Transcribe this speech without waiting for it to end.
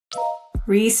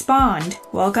Respawned.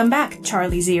 Welcome back,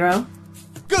 Charlie Zero.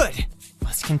 Good!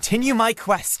 Must continue my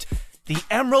quest. The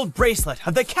Emerald Bracelet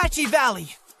of the Catchy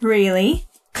Valley. Really?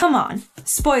 Come on.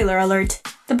 Spoiler alert.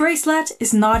 The bracelet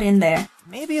is not in there.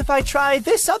 Maybe if I try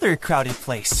this other crowded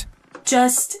place.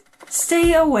 Just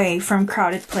stay away from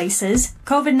crowded places.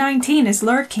 COVID-19 is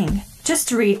lurking.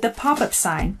 Just read the pop-up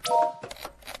sign.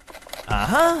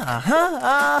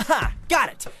 Got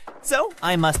it. So,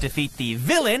 I must defeat the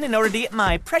villain in order to get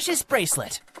my precious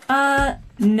bracelet.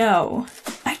 No.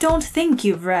 I don't think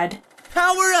you've read.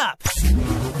 Power up!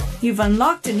 You've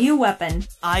unlocked a new weapon.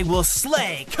 I will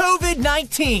slay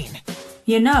COVID-19!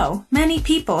 You know, many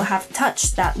people have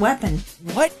touched that weapon.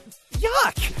 What?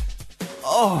 Yuck!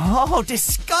 Oh,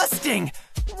 disgusting!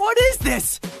 What is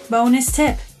this? Bonus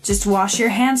tip. Just wash your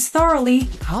hands thoroughly.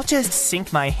 I'll just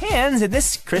sink my hands in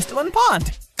this crystalline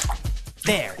pond.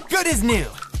 There, good as new.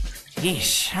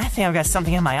 Yeesh, I think I've got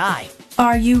something in my eye.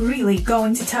 Are you really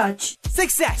going to touch?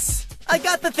 Success! I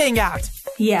got the thing out.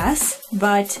 Yes,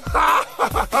 but...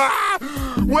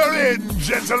 We're in,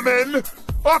 gentlemen!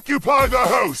 Occupy the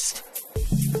host!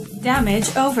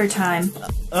 Damage overtime.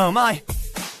 Oh my.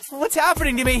 What's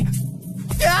happening to me?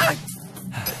 Ah!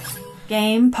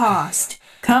 Game paused.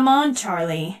 Come on,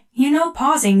 Charlie. You know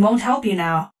pausing won't help you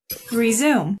now.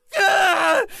 Resume.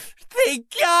 Ah! They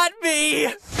got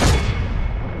me!